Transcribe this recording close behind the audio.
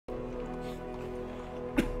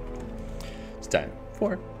time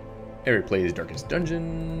for Eric Plays Darkest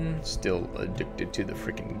Dungeon. Still addicted to the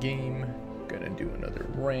freaking game. Gonna do another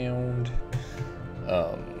round.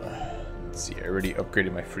 Let's see, I already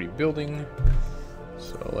upgraded my free building.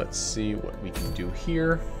 So let's see what we can do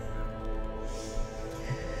here.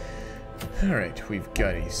 Alright, we've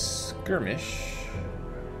got a skirmish.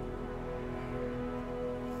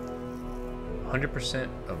 100%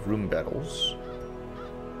 of room battles.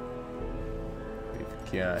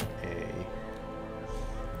 We've got a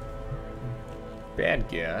bad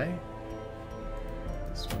guy.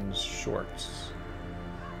 This one's short.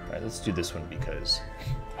 Alright, let's do this one because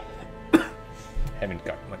haven't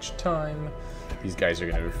got much time. These guys are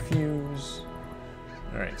gonna refuse.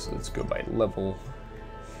 Alright, so let's go by level.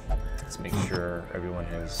 Let's make sure everyone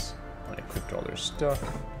has equipped all their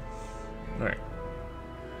stuff. Alright.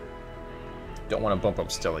 Don't want to bump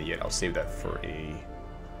up Stella yet. I'll save that for a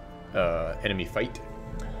enemy fight.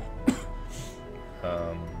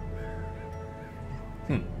 I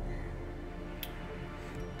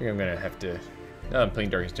think I'm gonna have to, now I'm playing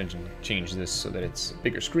Darkest Dungeon, change this so that it's a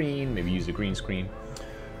bigger screen, maybe use the green screen.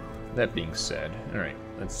 That being said, alright,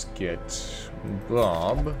 let's get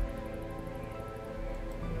Bob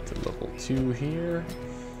to level 2 here.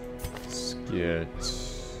 Let's get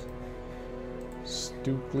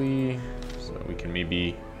Stookley, so we can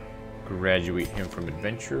maybe graduate him from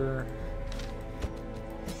adventure.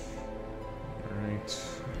 Alright.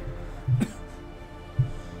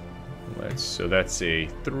 So that's a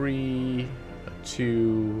 3, a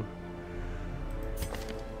 2.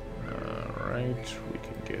 Alright, we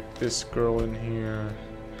can get this girl in here.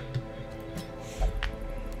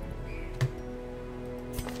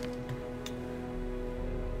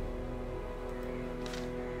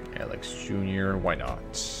 Alex Jr., why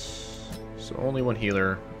not? So only one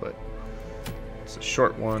healer, but it's a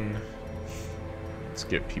short one. Let's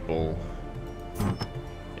get people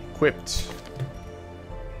equipped.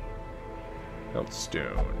 Health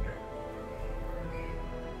stone.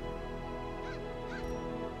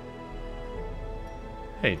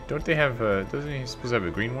 Hey, don't they have, doesn't he supposed to have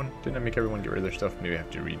a green one? Didn't I make everyone get rid of their stuff? Maybe I have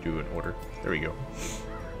to redo an order. There we go.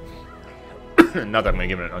 Not that I'm going to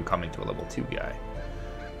give it an uncommon to a level 2 guy.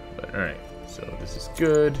 But, alright. So, this is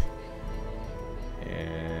good.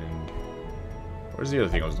 And where's the other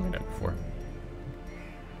thing I was looking at before?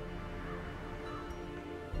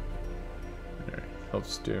 Alright, health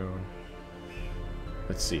stone.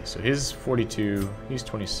 Let's see, so his 42, he's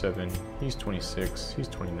 27, he's 26, he's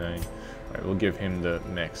 29. Alright, we'll give him the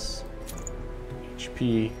max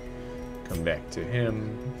HP. Come back to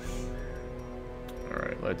him.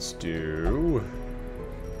 Alright, let's do...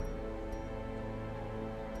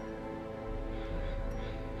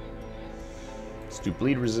 let's do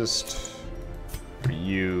bleed resist for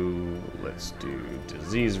you. Let's do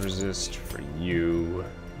disease resist for you.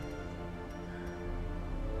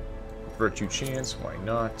 Virtue chance, why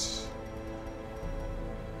not?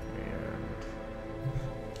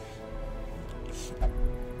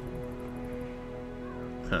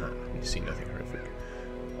 And you see nothing horrific.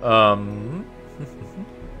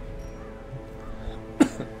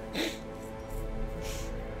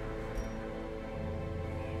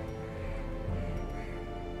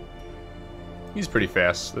 He's pretty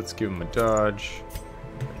fast. Let's give him a dodge.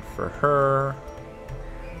 And for her,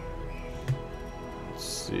 let's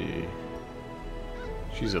see.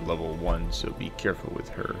 She's at level 1, so be careful with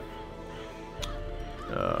her.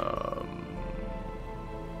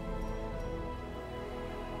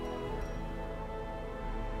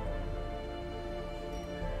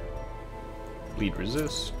 Bleed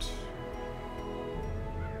resist.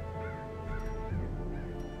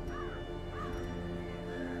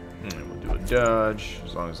 And we'll do a dodge,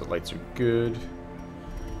 as long as the lights are good.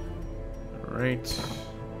 Alright.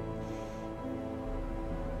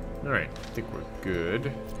 Alright, I think we're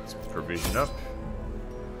good. Let's provision up.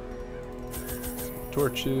 Some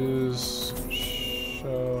torches.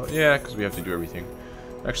 Yeah, because we have to do everything.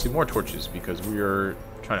 Actually, more torches because we are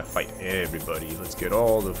trying to fight everybody. Let's get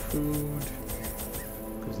all the food.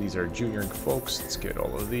 Because these are junior folks. Let's get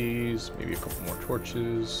all of these. Maybe a couple more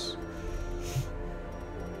torches.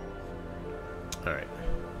 Alright.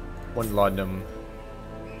 1 laudanum.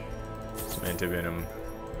 Some antivenom.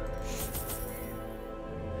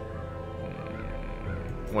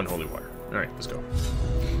 1 holy water. Alright, let's go.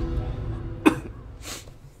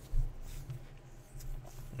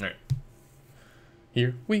 Alright.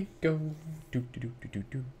 Here we go. We're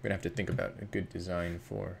gonna have to think about a good design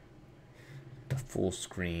for the full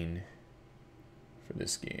screen for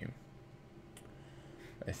this game.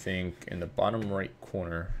 I think in the bottom right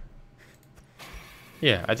corner.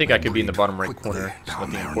 Yeah, I think I could be in the bottom right corner. There's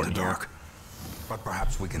nothing important here. But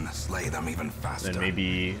perhaps we can slay them even faster. And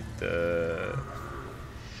maybe the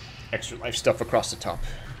extra life stuff across the top.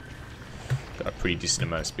 Got a pretty decent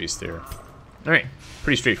amount of space there. Alright,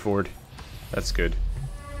 pretty straightforward. That's good.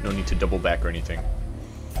 No need to double back or anything.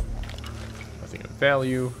 Nothing of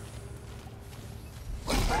value.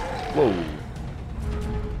 Whoa.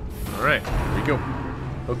 Alright, here we go.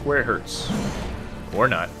 Look where it hurts. Or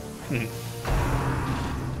not.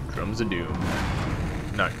 Drums of Doom.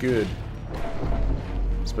 Not good.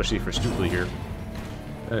 Especially for Stupely here.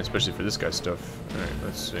 And especially for this guy's stuff. Alright,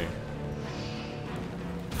 let's see.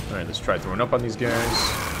 Alright, let's try throwing up on these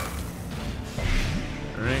guys.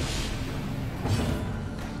 Alright.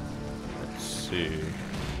 Let's see.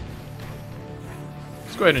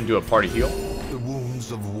 Let's go ahead and do a party heal. The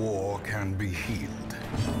wounds of war can be healed.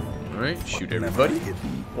 Alright, shoot everybody.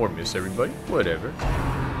 Or miss everybody. Whatever.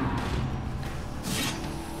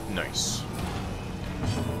 Nice.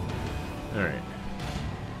 Alright.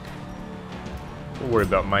 We'll worry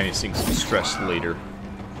about minusing some stress later.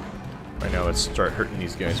 Right now, let's start hurting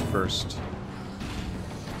these guys first.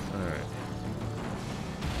 Alright.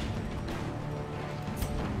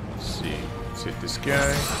 Let's see. Let's hit this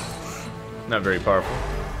guy. Not very powerful.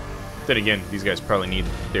 Then again, these guys probably need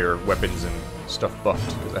their weapons and stuff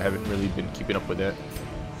buffed, because I haven't really been keeping up with that.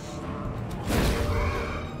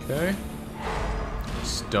 Okay.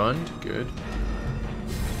 Stunned. Good.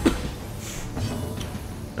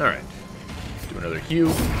 Alright. Let's do another heal.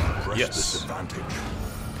 Yes. Disadvantage.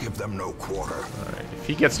 Give them no quarter. Alright. If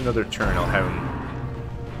he gets another turn, I'll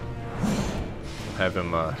have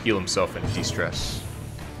him heal himself and de-stress.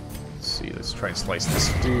 Let's see. Let's try and slice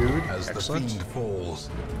this dude. As Excellent. the fiend falls,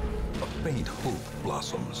 a faint hope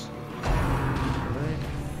blossoms. Alright.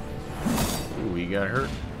 Ooh, he got hurt.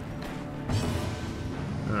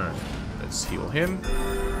 Alright. Let's heal him.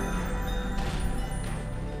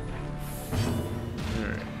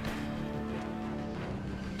 Alright.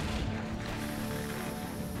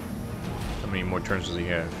 How many more turns does he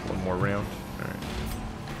have? One more round? Alright.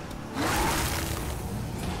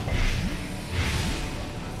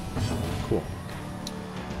 Cool.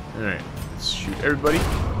 Alright. Let's shoot everybody.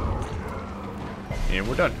 And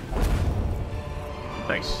we're done.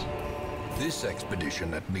 Nice. This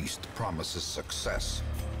expedition at least promises success.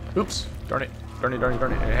 Oops. Darn it. Darn it, darn it,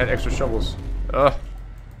 darn it. It had extra shovels. Ugh.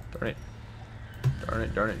 Darn it. Darn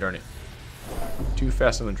it, darn it, darn it. Too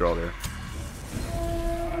fast on the draw there.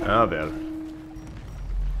 Ah, well.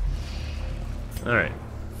 Alright.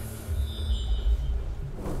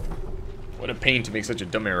 What a pain to make such a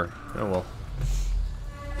dumb error. Oh well.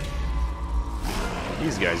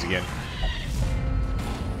 These guys again.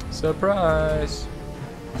 Surprise!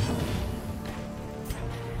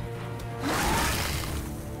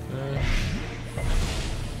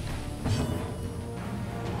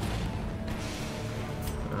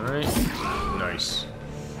 Alright. Nice.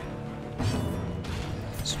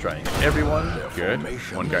 Let's try and get everyone. Good.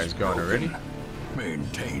 One guy's gone already.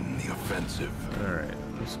 Maintain the offensive. Alright.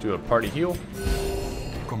 Let's do a party heal.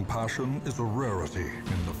 Compassion is a rarity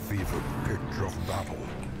in the fevered pitch of battle.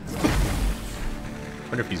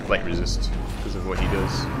 I wonder if he's blight resist because of what he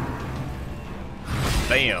does.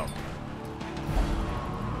 Bam!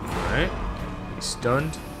 Alright. He's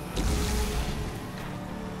stunned.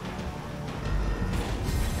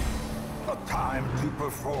 A time to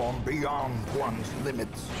perform beyond one's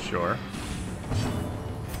limits. Sure.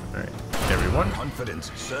 Alright. Everyone.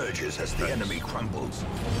 Confidence surges as the enemy crumbles.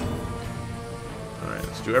 Alright,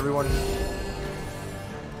 let's do everyone.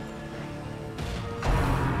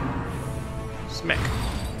 Smack.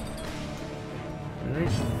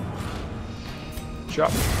 Alright.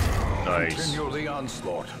 Chop. Nice. Continue the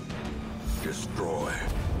onslaught. Destroy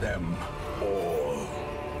them all.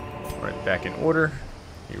 Alright, back in order.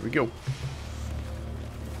 Here we go.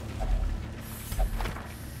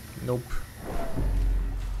 Nope.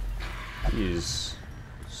 He is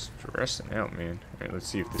stressing out, man. Alright, let's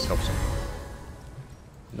see if this helps him.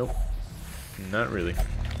 Nope. Not really.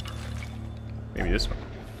 Maybe this one.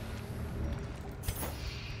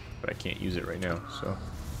 But I can't use it right now, so.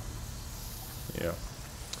 Yeah.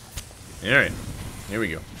 Alright. Here we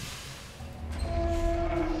go.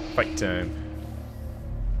 Fight time.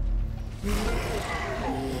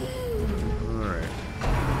 Alright.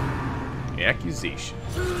 Accusation.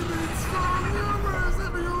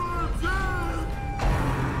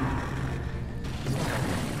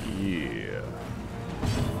 Yeah.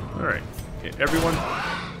 Alright. Hit everyone.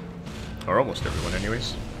 Or almost everyone,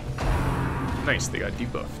 anyways. Nice, they got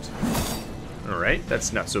debuffed. Alright,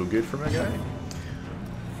 that's not so good for my guy.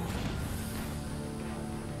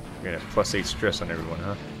 We're gonna have +8 stress on everyone,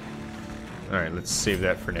 huh? Alright, let's save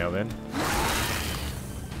that for now then.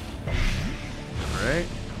 Alright.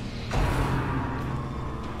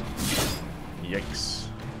 Yikes.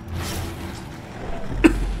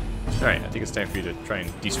 Alright, I think it's time for you to try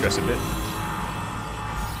and de-stress a bit.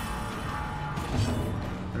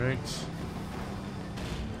 Alright.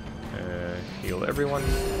 Heal everyone.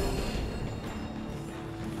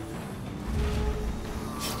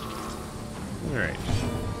 Alright.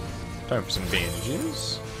 Time for some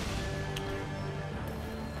bandages.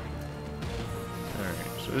 Alright,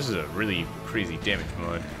 so this is a really crazy damage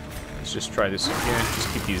mod. Let's just try this again.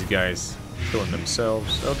 Just keep these guys killing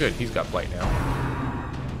themselves. Oh good, he's got blight now.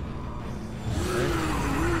 Right.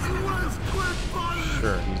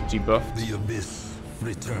 Sure, he's debuffed. The abyss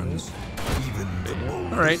returns even the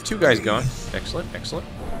boldest. Alright, 2 guys gone. Excellent, excellent.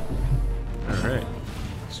 Alright.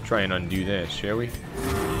 Let's try and undo that, shall we?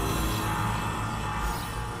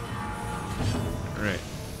 Alright.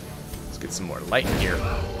 Let's get some more light in here.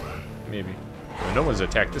 Maybe. Well, no one's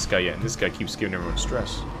attacked this guy yet, and this guy keeps giving everyone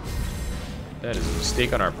stress. That is a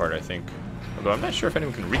mistake on our part, I think. Although I'm not sure if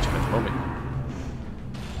anyone can reach him at the moment.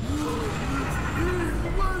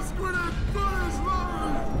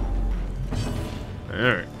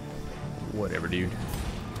 Alright. Whatever, dude.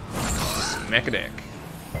 Smack a deck.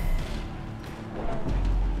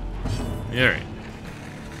 Alright.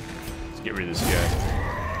 Let's get rid of this guy.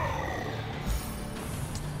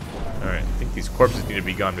 Alright, I think these corpses need to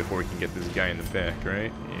be gone before we can get this guy in the back,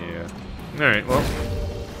 right? Yeah. Alright, well.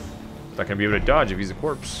 Not gonna be able to dodge if he's a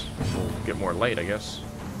corpse. We'll get more light, I guess.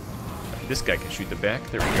 This guy can shoot the back.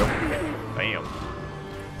 There we go. Bam.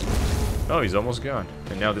 Oh, he's almost gone.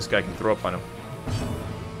 And now this guy can throw up on him.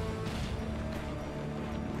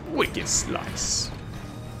 Wicked slice.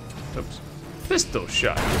 Oops. Pistol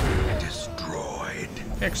shot. Destroyed.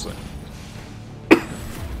 Excellent.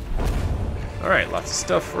 Alright, lots of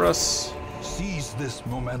stuff for us. Seize this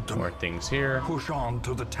momentum. More things here. Push on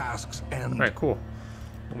to the task's end. Alright, cool.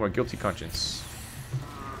 One more guilty conscience.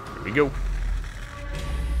 Here we go.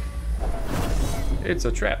 It's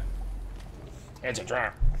a trap. It's a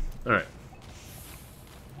trap. Alright.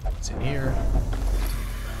 What's in here?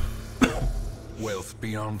 Wealth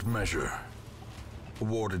beyond measure.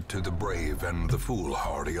 Awarded to the brave and the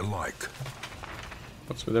foolhardy alike.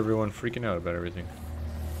 What's with everyone freaking out about everything?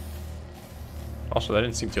 Also, that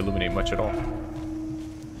didn't seem to illuminate much at all.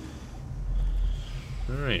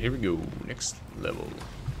 Alright, here we go. Next level.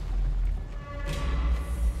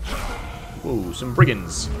 Whoa, some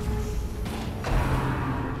brigands.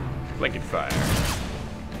 Blanket fire.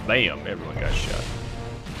 Bam, everyone got shot.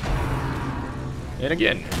 And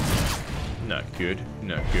again. Not good,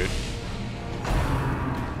 not good.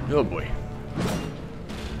 Oh boy.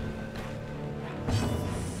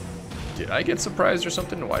 Did I get surprised or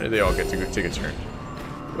something? Why did they all get to go take a turn?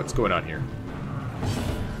 What's going on here?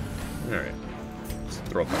 Alright. Let's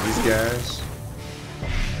throw up on these guys.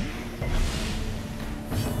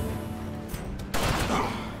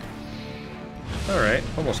 Alright,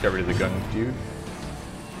 almost got rid of the gun, dude.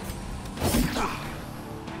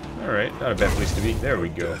 Alright, not a bad place to be. There we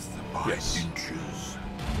go. Yes.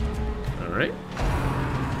 Alright.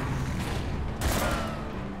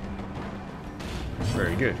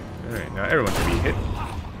 Very good. Alright, now everyone can be hit.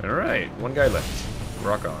 Alright, one guy left.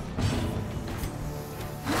 Rock on.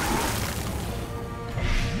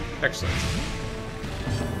 Excellent.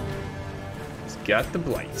 He's got the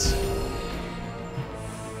blight.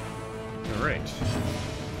 Alright.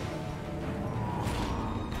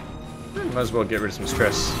 Might as well get rid of some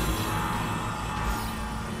stress.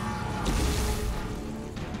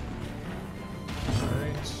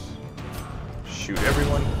 Alright. Shoot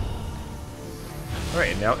everyone.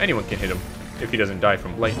 Alright, now anyone can hit him if he doesn't die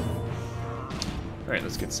from blight. Alright,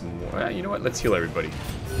 let's get some more. You know what? Let's heal everybody.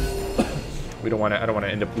 We don't want to. I don't want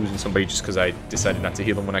to end up losing somebody just because I decided not to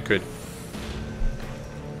heal them when I could.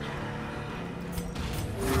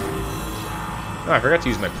 Oh, I forgot to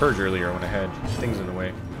use my purge earlier when I had things in the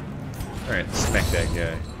way. Alright, let's smack that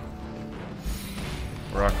guy.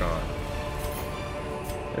 Rock on.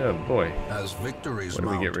 Oh boy. As victories What do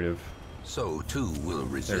we get rid of? So too will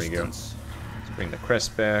resistance. There we go. Let's bring the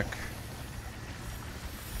crest back.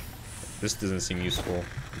 This doesn't seem useful.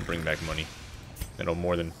 Bring back money. That'll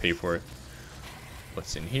more than pay for it.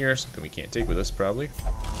 What's in here? Something we can't take with us, probably.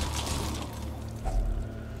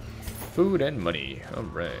 Food and money.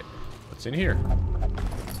 Alright. What's in here?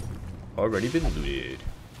 Already been looted.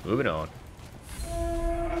 Moving on.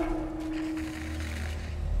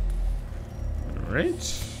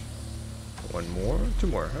 Alright. One more, 2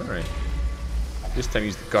 more. Alright. This time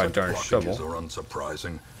use the goddamn shovel. Such blockages are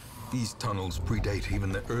unsurprising. These tunnels predate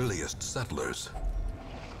even the earliest settlers.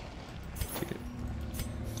 Take it.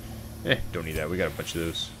 Don't need that. We got a bunch of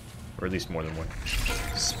those. Or at least more than one.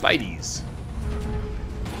 Spideys.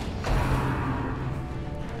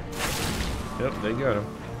 Yep, they got him.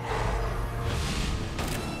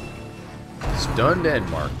 Stunned and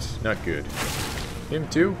marked. Not good. Him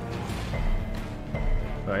too?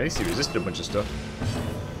 Oh, at least he resisted a bunch of stuff.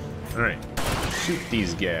 Alright. Shoot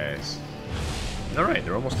these guys. Alright,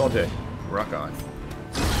 they're almost all dead. Rock on.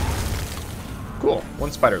 Cool.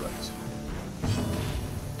 One spider left.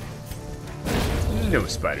 No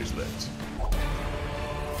spiders left.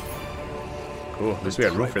 Cool. At least we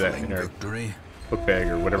had room for that in our book bag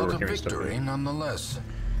or whatever we're carrying stuff in. Nonetheless.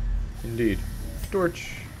 Indeed.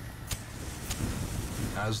 Torch.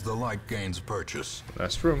 As the light gains purchase,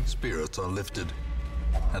 Last room. spirits are lifted,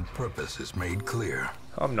 and purpose is made clear.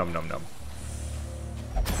 Nom nom nom.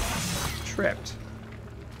 Trapped.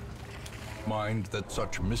 Mind that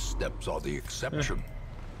such missteps are the exception,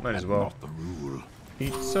 Might as and well. not the rule.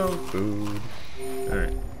 Eat some food.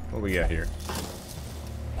 Alright. What we got here?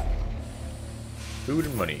 Food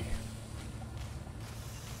and money.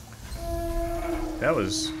 That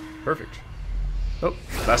was perfect. Oh,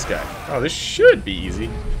 last guy. Oh, this should be easy.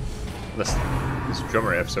 Unless this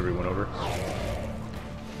drummer F's everyone over.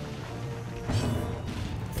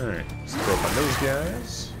 Alright, let's throw up on those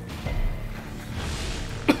guys.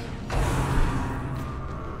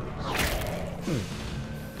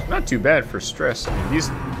 Not too bad for stress. I mean,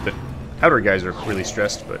 the outer guys are really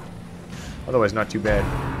stressed, but otherwise not too bad.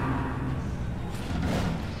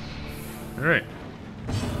 Alright.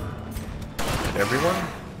 Everyone?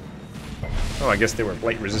 Oh, I guess they were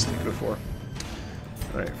blight resistant before.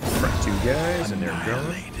 Alright, front two guys, and they're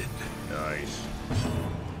going. Nice.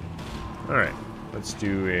 Alright, let's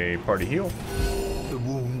do a party heal. The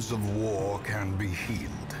wounds of war can be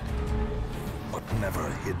healed, but never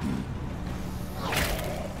hidden.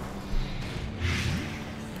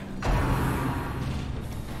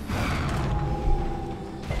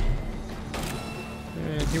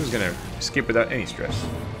 And he was gonna escape without any stress.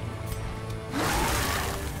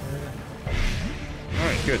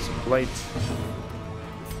 Alright, good, some blight.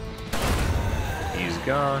 He's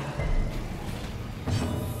gone.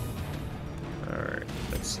 Alright,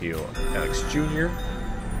 let's heal Alex Jr.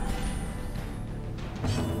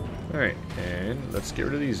 Alright, and let's get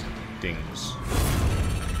rid of these dings.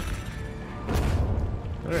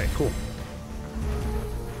 Alright, cool.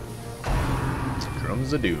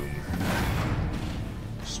 Drums of Doom.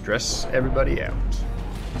 Stress everybody out.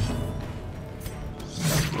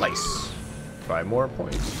 Slice. 5 more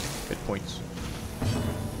points. Hit points.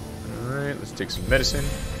 Alright, let's take some medicine.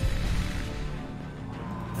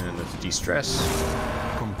 And let's de-stress.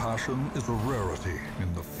 Compassion is a rarity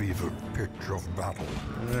in the fevered pitch of battle.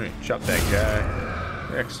 Alright, chop that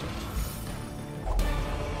guy. Excellent.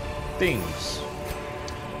 Things.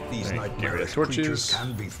 These Right, get rid of nightmarish torches. creatures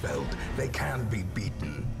can be felled. They can be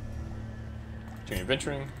beaten. Continue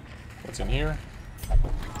venturing. What's in here?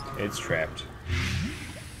 It's trapped.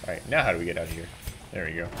 Alright, now how do we get out of here? There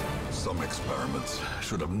we go. Some experiments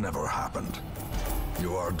should have never happened.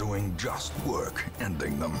 You are doing just work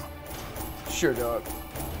ending them. Sure, dog.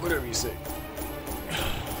 Whatever you say.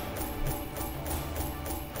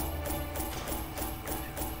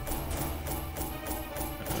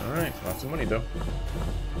 Alright, lots of money though.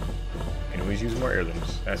 Can always use more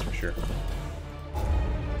heirlooms, that's for sure.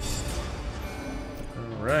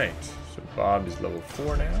 Alright, so Bob is level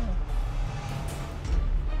 4 now.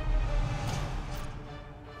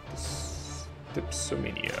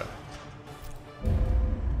 Dipsomania.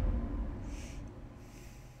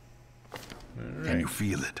 Can you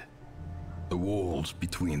feel it? The walls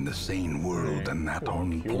between the sane world and that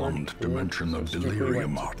unplumbed dimension of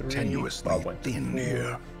delirium are tenuously thin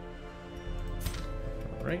here.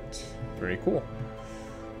 Alright, very cool.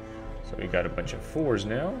 So we got a bunch of 4s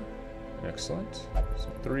now. Excellent.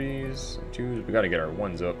 Some 3s, some 2s. We gotta get our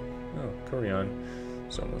 1s up. Oh, Corian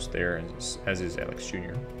is almost there, as is Alex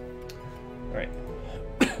Jr. Alright.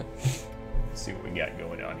 Let's see what we got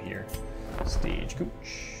going on here.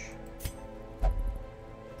 Stagecoach.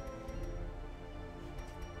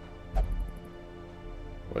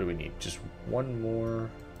 What do we need? Just one more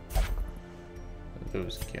of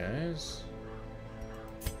those guys.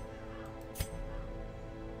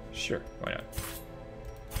 Sure, why not?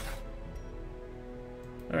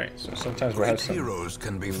 Alright, so sometimes we'll have some heroes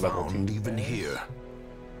can be level found 2 even guys. here,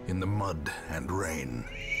 in the mud and rain.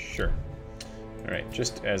 Sure. Alright,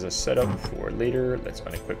 just as a setup for later, let's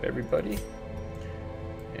unequip everybody.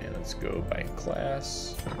 And let's go by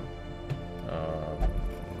class.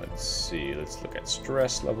 Let's see, let's look at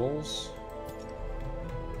stress levels.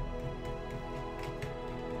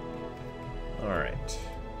 Alright.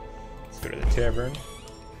 Let's go to the tavern.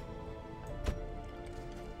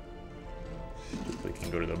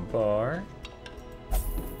 go to the bar.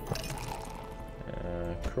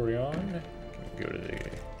 Corian can go to the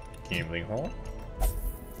gambling hall.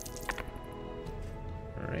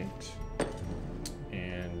 Alright.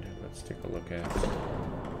 And let's take a look at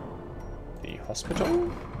the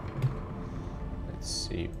hospital. Let's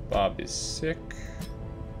see, Bob is sick.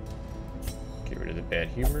 Get rid of the bad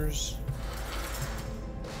humors.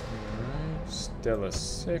 Alright, Stella's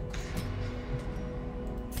sick.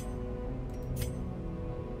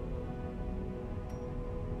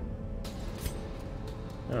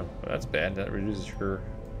 Oh, well, that's bad. That reduces her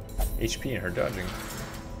HP and her dodging.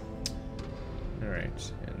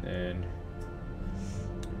 Alright, and then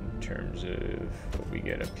in terms of what we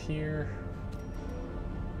get up here.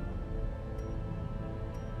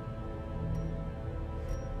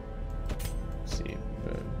 Let's see,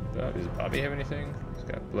 does Bobby have anything? He's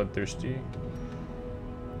got Bloodthirsty,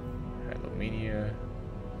 Hylomania.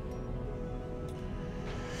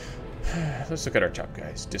 Let's look at our top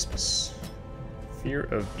guys. Dismas. Fear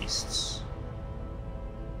of Beasts.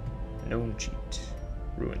 Known Cheat.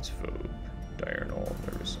 Ruins Phobe. Diurnal.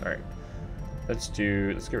 Nervous. Alright. Let's get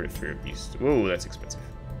rid of Fear of Beasts. Whoa, that's expensive.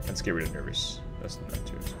 Let's get rid of Nervous. That's not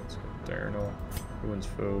too expensive. Diurnal. Ruins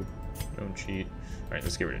Phobe. Known Cheat. Alright,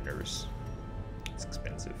 let's get rid of Nervous. It's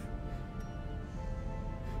expensive.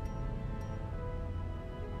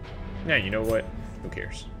 Yeah, you know what? Who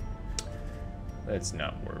cares? Let's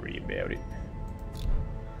not worry about it.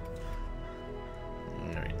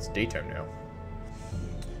 Alright, it's daytime now.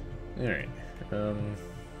 Alright.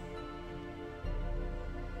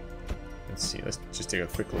 Let's see, let's just take a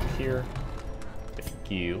quick look here. The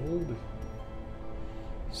guild.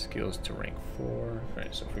 Skills to rank 4.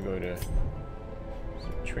 Alright, so if we go to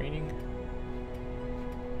training.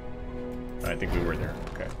 I think we were there.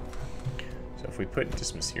 Okay. So if we put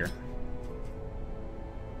Dismas here.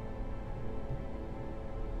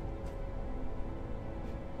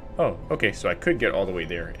 Oh, okay, so I could get all the way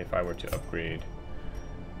there if I were to upgrade.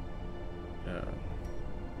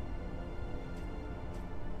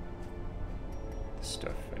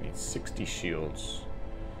 Stuff. I need 60 shields.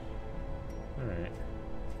 Alright.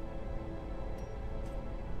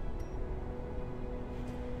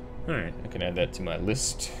 Alright, I can add that to my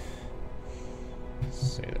list.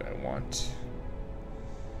 Say that I want.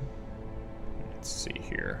 Let's see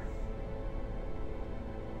here.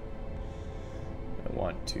 I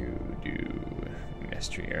want to do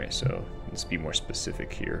mastery. Alright, so let's be more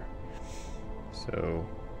specific here. So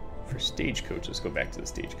for stagecoach, let's go back to the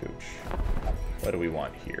stagecoach. What do we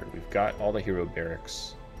want here? We've got all the hero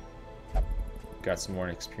barracks. Got some more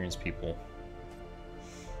experienced people.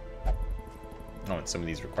 Oh, and some of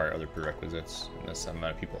these require other prerequisites. Unless the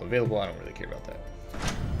amount of people available, I don't really care about that.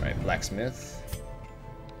 Alright, blacksmith.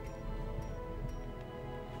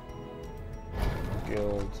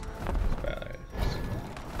 Guild.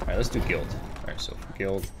 Alright, let's do guild. Alright, so for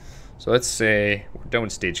guild. So let's say we're done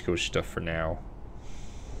with stagecoach stuff for now.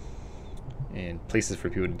 And places for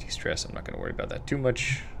people to de-stress, I'm not going to worry about that too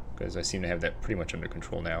much, because I seem to have that pretty much under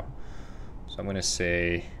control now. So I'm going to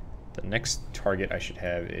say the next target I should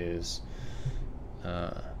have is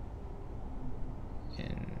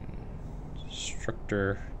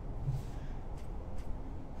instructor.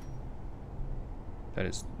 That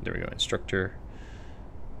is, there we go, instructor,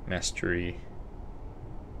 mastery,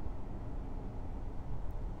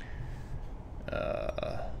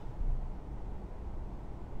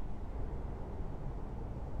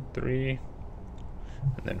 three,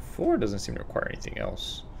 and then 4 doesn't seem to require anything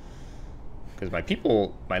else, because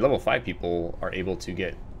my level 5 people are able to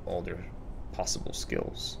get all their possible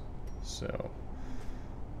skills. So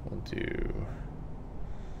we'll do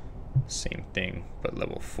the same thing but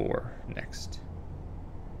level 4 next.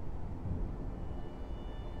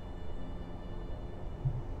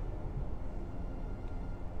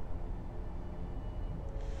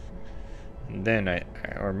 And then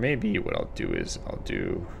or maybe what I'll do is I'll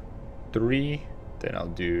do 3, then I'll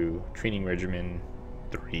do training regimen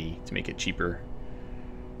 3 to make it cheaper.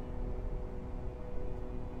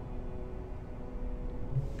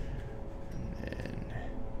 And then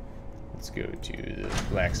let's go to the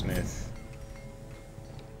blacksmith.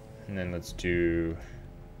 And then let's do,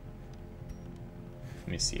 let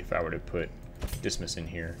me see if I were to put Dismas in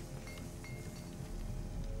here.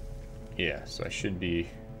 Yeah, so I should be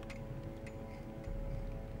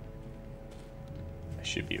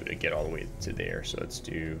able to get all the way to there. So let's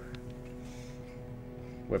do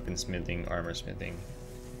weaponsmithing, armor smithing,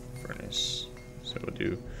 furnace. So we'll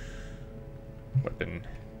do weapon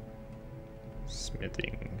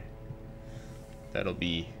smithing. That'll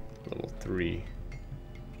be level 3.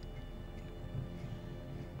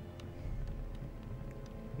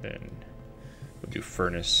 Then we'll do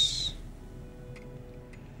furnace.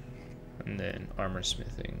 And then armor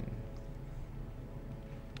smithing.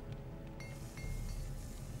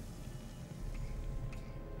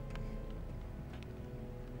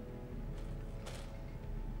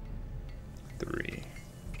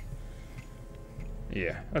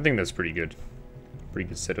 Yeah, I think that's pretty good. Pretty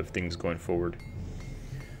good set of things going forward.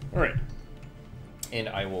 Alright. And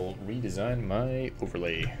I will redesign my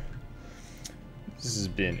overlay. This has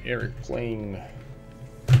been Eric playing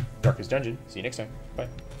Darkest Dungeon. See you next time. Bye.